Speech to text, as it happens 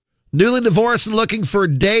Newly divorced and looking for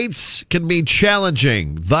dates can be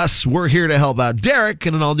challenging. Thus, we're here to help out Derek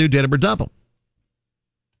in an all-new Date 'em or Dump 'em.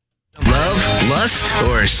 Love, lust,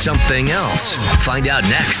 or something else? Find out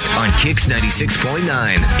next on Kix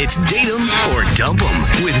 96.9. It's Date 'em or Dump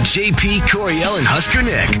 'em with JP, Coriel, and Husker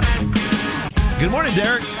Nick. Good morning,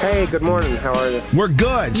 Derek. Hey, good morning. How are you? We're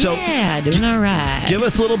good. So, Yeah, doing all right. give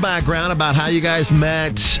us a little background about how you guys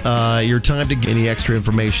met, your time to get any extra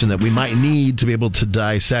information that we might need to be able to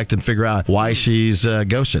dissect and figure out why she's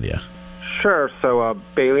ghosted you. Sure. So,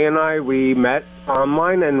 Bailey and I, we met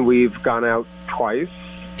online, and we've gone out twice.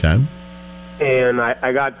 Okay. And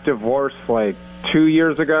I got divorced like 2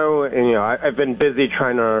 years ago, and I've been busy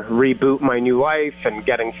trying to reboot my new life and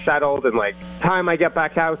getting settled. And like time I get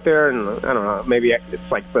back out there, and I don't know, maybe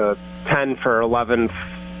it's like the 10th or 11th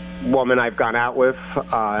woman I've gone out with,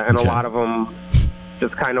 and Okay. a lot of them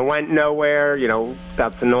just kind of went nowhere.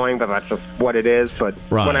 That's annoying, but that's just what it is. But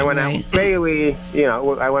Right. when I went out with Bailey,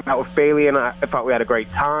 I went out with Bailey, and I thought we had a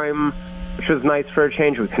great time, which was nice for a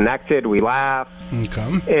change. We connected, we laughed.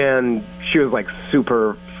 Okay. And she was like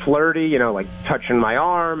super flirty, like touching my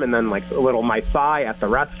arm and then like a little my thigh at the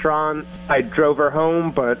restaurant. I drove her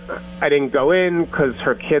home, but I didn't go in because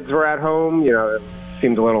her kids were at home. It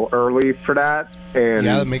seemed a little early for that. And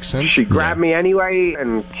Yeah, that makes sense. She grabbed me anyway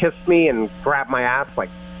and kissed me and grabbed my ass like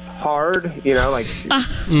hard, like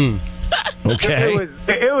Okay.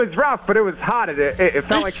 it was rough, but it was hot. It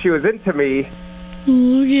felt like she was into me.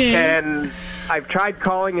 Yeah. And I've tried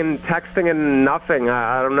calling and texting and nothing.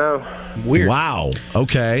 I don't know. Weird. Wow.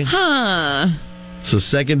 Okay. Huh. So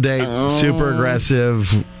second date, super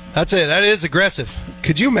aggressive. That's it. That is aggressive.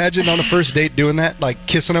 Could you imagine on a first date doing that? Like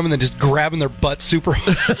kissing them and then just grabbing their butt super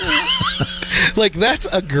hard? Like, that's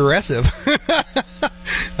aggressive.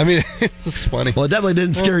 I mean, it's funny. Well, it definitely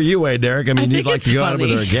didn't scare you away, Derek. I mean, think you'd like to it's go out with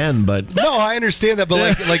funny. her again, but... No, I understand that,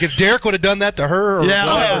 but like if Derek would have done that to her or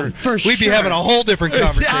Yeah, whatever, for we'd be sure. having a whole different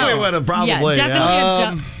conversation. Yeah, we would have probably.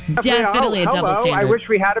 Yeah, definitely a double Hello, standard. I wish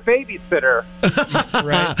we had a babysitter.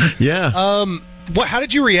 Right. Yeah. How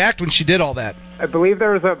did you react when she did all that? I believe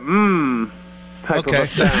there was a type Okay. of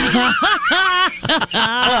a sound.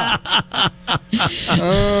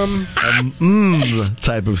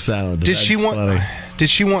 Type of sound. Did That's she want? funny. Did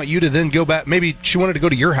she want you to then go back? Maybe she wanted to go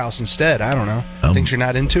to your house instead. I don't know. Things you're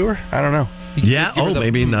not into her. I don't know. Yeah. Give her Oh, the-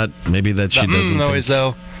 maybe not. Maybe that she The doesn't. noise think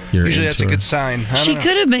though. you're Usually that's a into her. good sign. I She don't know.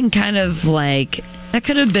 could have been kind of like, that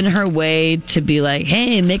could have been her way to be like,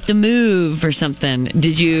 hey, make the move or something.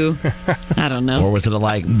 Did you? I don't know. Or was it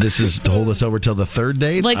like, this is to hold us over till the third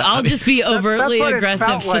date? Like, I'll just be overtly That's what it aggressive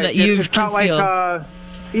felt so like. that you It can felt feel.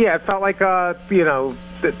 it felt like that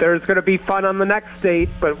there's going to be fun on the next date,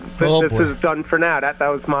 but Oh, this boy. is done for now. That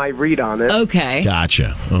was my read on it. Okay.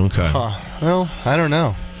 Gotcha. Okay. Well, I don't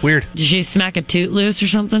know. Weird. Did she smack a toot loose or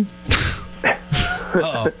something?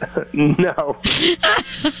 No.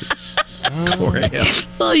 Corey, yeah.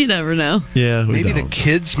 Well, you never know. Yeah, we Maybe don't.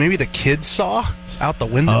 the kids saw out the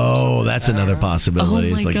window. Oh, that's another possibility.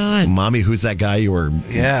 Oh, my It's like, God. Mommy, who's that guy you were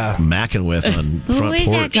Yeah. macking with on Who front is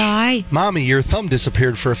porch? that guy? Mommy, your thumb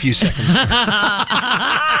disappeared for a few seconds.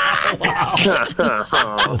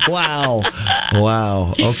 Wow.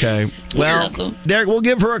 Wow. Okay. Well, Awesome. Derek, we'll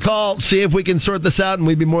give her a call, see if we can sort this out, and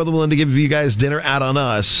we'd be more than willing to give you guys dinner out on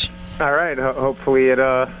us. All right. Hopefully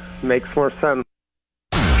it makes more sense.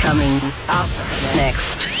 Coming up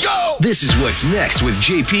next. This is what's next with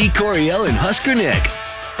JP, Coriel, and Husker Nick.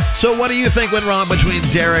 So what do you think went wrong between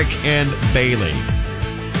Derek and Bailey?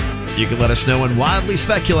 You can let us know and wildly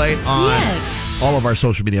speculate on Yes. all of our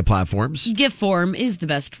social media platforms. GIF form is the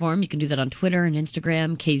best form. You can do that on Twitter and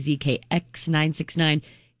Instagram, KZKX969,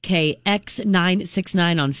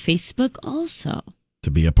 KX969 on Facebook also. To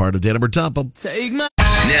be a part of Date 'em or Dump 'em.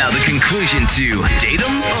 Now the conclusion to Date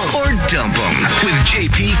 'em or Dump 'em with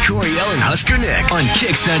JP, Coriel, and Husker Nick on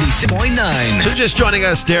Kix 96.9. So just joining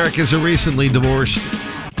us, Derek is a recently divorced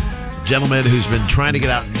gentleman who's been trying to get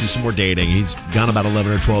out and do some more dating. He's gone about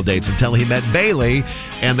 11 or 12 dates until he met Bailey,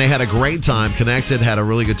 and they had a great time, connected, had a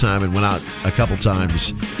really good time, and went out a couple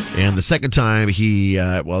times. And the second time,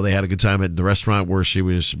 they had a good time at the restaurant where she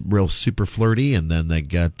was real super flirty, and then they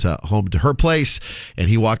got home to her place, and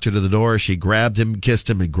he walked her to the door. She grabbed him, kissed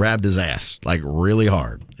him, and grabbed his ass, like really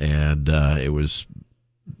hard. And it was,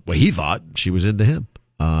 well, he thought she was into him.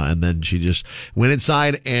 And then she just went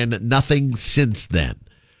inside, and nothing since then.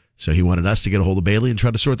 So he wanted us to get a hold of Bailey and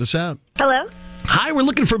try to sort this out. Hello, Hi, we're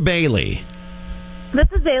looking for Bailey. this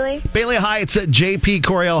is Bailey. Bailey, hi, it's JP,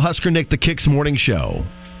 Coriel, Husker Nick, the Kicks Morning Show.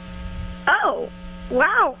 Oh,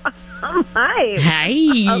 wow. Hi.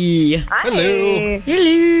 Hey. Hi. Hello.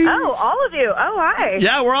 Hello. Oh, all of you. Oh, hi.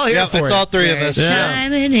 Yeah, we're all here Yeah, for it's it. all three of us. Yeah.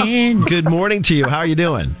 Chiming in. Good morning to you. How are you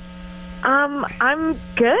doing? I'm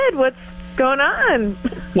good. What's going on?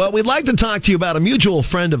 Well, we'd like to talk to you about a mutual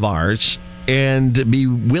friend of ours and be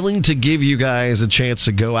willing to give you guys a chance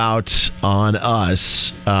to go out on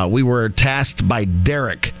us. We were tasked by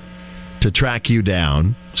Derek to track you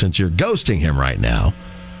down since you're ghosting him right now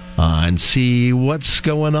and see what's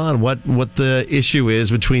going on, what the issue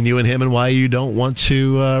is between you and him and why you don't want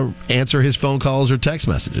to answer his phone calls or text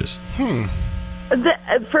messages.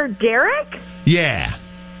 For Derek? Yeah.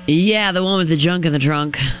 Yeah, the one with the junk in the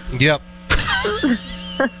trunk. Yep.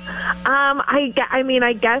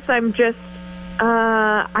 I guess I'm just.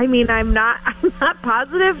 I'm not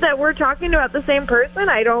positive that we're talking about the same person.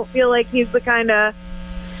 I don't feel like he's the kind of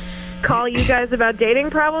call you guys about dating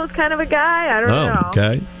problems kind of a guy. I don't know.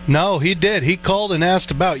 Okay. No, he did. He called and asked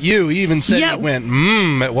about you. He even said Yeah. he went,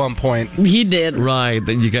 at one point. He did. Right.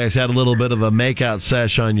 Then you guys had a little bit of a makeout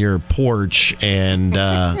sesh on your porch, and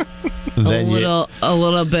A then little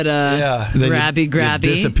bit of Yeah. then grabby. you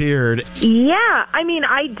disappeared. Yeah, I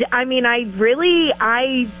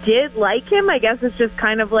did like him. I guess it's just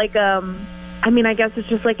kind of like I guess it's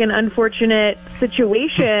just like an unfortunate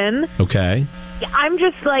situation. Okay. I'm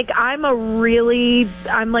just like I'm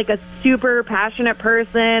like a super passionate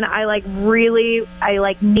person. I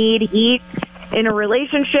need heat in a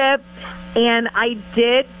relationship, and I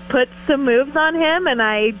did put some moves on him, and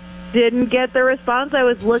I didn't get the response I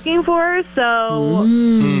was looking for. So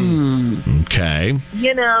Okay.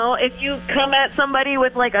 if you come at somebody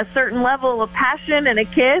with like a certain level of passion and a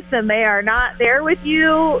kiss and they are not there with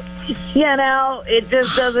you, it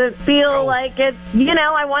just doesn't feel like it's,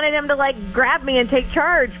 I wanted him to like grab me and take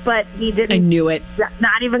charge, but he didn't. I knew it.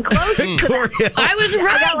 Not even close to that. I was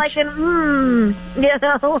right. I got like an,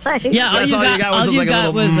 like. Yeah, all That's you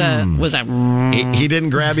got was a He didn't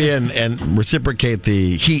grab you and reciprocate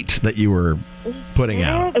the heat that you were putting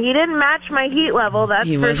out. He didn't match my heat level, that's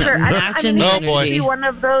He for wasn't sure. matching he the might energy. be one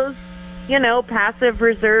of those, passive,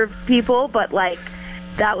 reserved people, but like,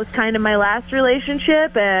 that was kind of my last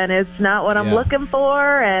relationship, and it's not what I'm looking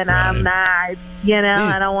for, and Right. I'm not,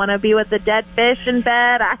 I don't want to be with the dead fish in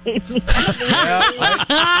bed.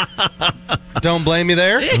 Don't blame me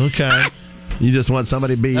there. Okay. You just want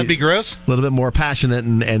somebody to be That'd be gross. a little bit more passionate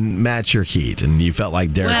and match your heat, and you felt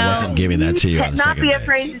like Derek wasn't giving that to you on the Not second be date.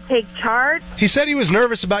 afraid to take charge. He said he was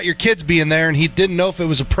nervous about your kids being there, and he didn't know if it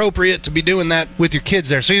was appropriate to be doing that with your kids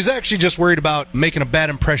there. So he was actually just worried about making a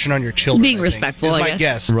bad impression on your children. Being I think, respectful, is I my guess.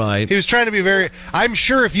 guess. Right. He was trying to be very. I'm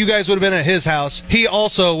sure if you guys would have been at his house, he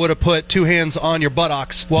also would have put two hands on your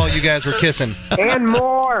buttocks while you guys were kissing. And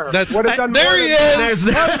more. That's Would have done there. more He than is.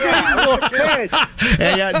 that.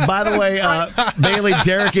 And by the way, Bailey,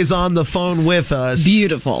 Derek is on the phone with us.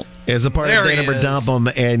 beautiful. As a part There of he Date 'Em or is. Dump 'Em,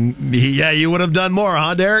 and you would have done more,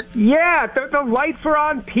 huh, Derek? Yeah, the lights are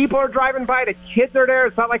on. People are driving by. The kids are there.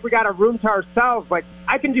 It's not like we got a room to ourselves. Like,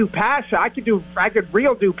 I can do passion. I could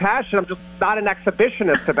real do passion. I'm just not an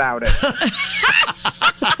exhibitionist about it.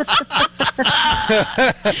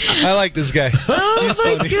 I like this guy. He's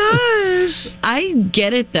funny. Gosh, I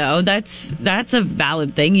get it though. That's a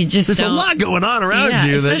valid thing. You just There's a don't. lot going on around Yeah,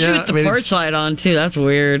 you. especially with the porch it's- light on too. That's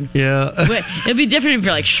weird. Yeah. But it'd be different if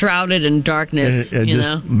you're like shrouded in darkness, And you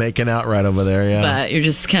just know. making out right over there, yeah. But you're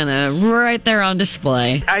just kind of right there on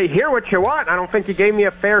display. I hear what you want. I don't think you gave me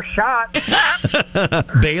a fair shot.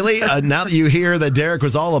 Bailey, now that you hear that Derek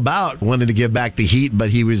was all about wanting to give back the heat, but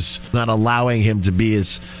he was not allowing him to be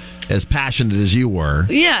as passionate as you were.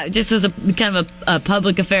 Yeah, just as a kind of a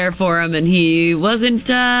public affair for him, and he wasn't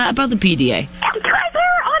about the PDA. You guys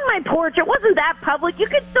are on my porch. It wasn't that public. You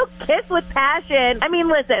could still kiss with passion. I mean,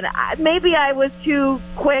 listen, maybe I was too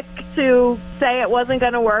quick to say it wasn't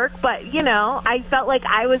going to work, but, I felt like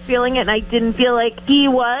I was feeling it, and I didn't feel like he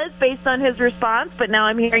was based on his response, but now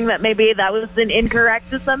I'm hearing that maybe that was an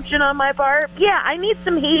incorrect assumption on my part. Yeah, I need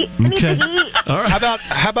some heat. I need the heat. All right.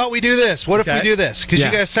 How about we do this? What if Okay. we do this? Because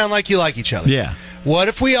Yeah. you guys sound like you like each other. Yeah. What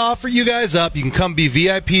if we offer you guys up? You can come be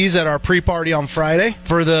VIPs at our pre-party on Friday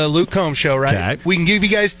for the Luke Combs show, right? Okay. We can give you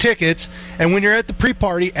guys tickets, and when you're at the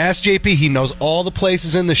pre-party, ask JP. He knows all the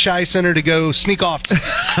places in the Shy Center to go sneak off to.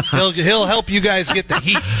 He'll help you guys get the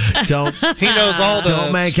heat. Don't He knows all the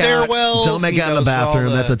don't make out. stairwells. Don't make He out in the knows all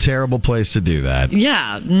bathroom. the- That's a terrible place to do that.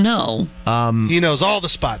 Yeah, no. He knows all the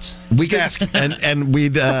spots. We Just could, ask. and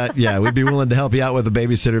we'd be willing to help you out with a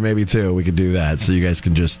babysitter maybe too. We could do that so you guys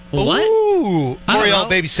can just What? Ooh. Ooh, Coriel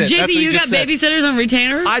babysit. JP, That's what you got just said. babysitters on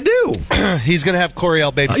retainer? I do. He's going to have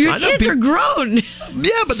Coriel babysit. Your I know kids are grown.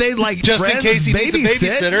 Yeah, but they like Just in friends case he needs a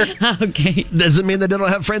babysitter. Okay. Doesn't mean they don't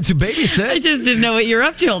have friends who I babysit. just didn't know what you're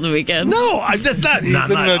up to on the weekend. No, I'm just not. He's not,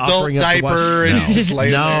 in not an adult offering us to watch- diaper and No. he's just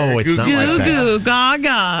laying there. No, it's not Goo-goo. like Goo that. goo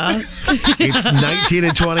gaga. It's 19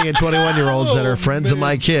 and 20 and 21 year olds that are friends of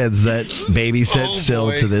my kids that babysit Oh, still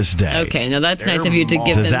boy. to this day. Okay, now that's nice of you to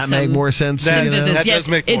give Does them that some make more sense? That- to you, though? business. that Yes, does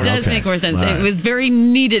make it more does sense. make more sense. All right. It was very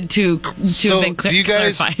needed to So, have been do you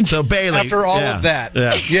guys- clarified. So Bailey, After all yeah, of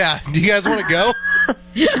that. yeah. Do you guys want to go?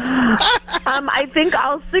 I think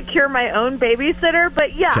I'll secure my own babysitter,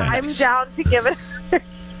 but yeah, Okay. I'm down to give it.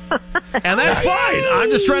 And that's fine. I'm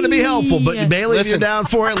just trying to be helpful. But Yes. Bailey, if you're Listen. down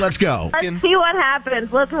for it, let's go. Let's see what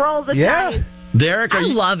happens. Let's roll the Yeah. dice. Derek, I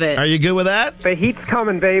love it. Are you good with that? The heat's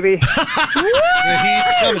coming, baby. The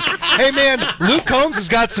heat's coming. Hey, man, Luke Combs has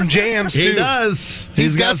got some jams, too. He does.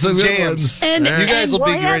 He's got some good jams. ones. And- All right. You guys will Well,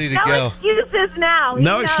 be he has ready to no go. excuses now. He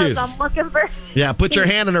No knows excuse. I'm looking for. Yeah, put your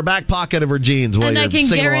hand in her back pocket of her jeans while And I you're can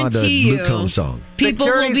singing along to guarantee Luke you- Combs' song. people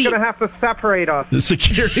will Security's be going to have to separate us. The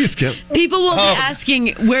security's good. people will Oh. be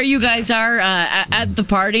asking where you guys are at the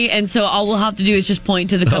party, and so all we'll have to do is just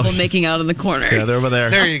point to the couple making out in the corner. Yeah, they're over there.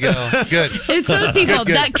 There you go. Good. It's those people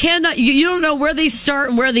Good. that cannot. You don't know where they start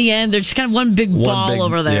and where they end. They're just kind of one big ball big-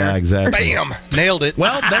 over there. Yeah, exactly. Bam. Nailed it.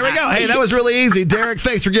 Well, there we go. Hey, that was really easy. Derek,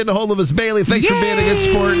 thanks for getting a hold of us. Bailey, thanks for being a good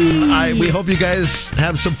sport. And we hope you guys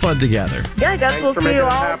have some fun together. Yeah, I guess we'll for see making you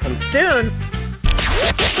it all happen. soon.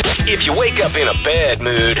 If you wake up in a bad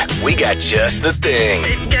mood, we got just the thing.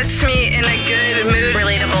 It gets me in a good mood.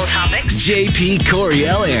 Relatable topics. JP,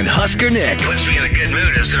 Coriel, and Husker Nick. Puts me in a good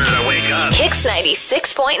mood as soon as I wake up. Kicks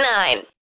 96.9.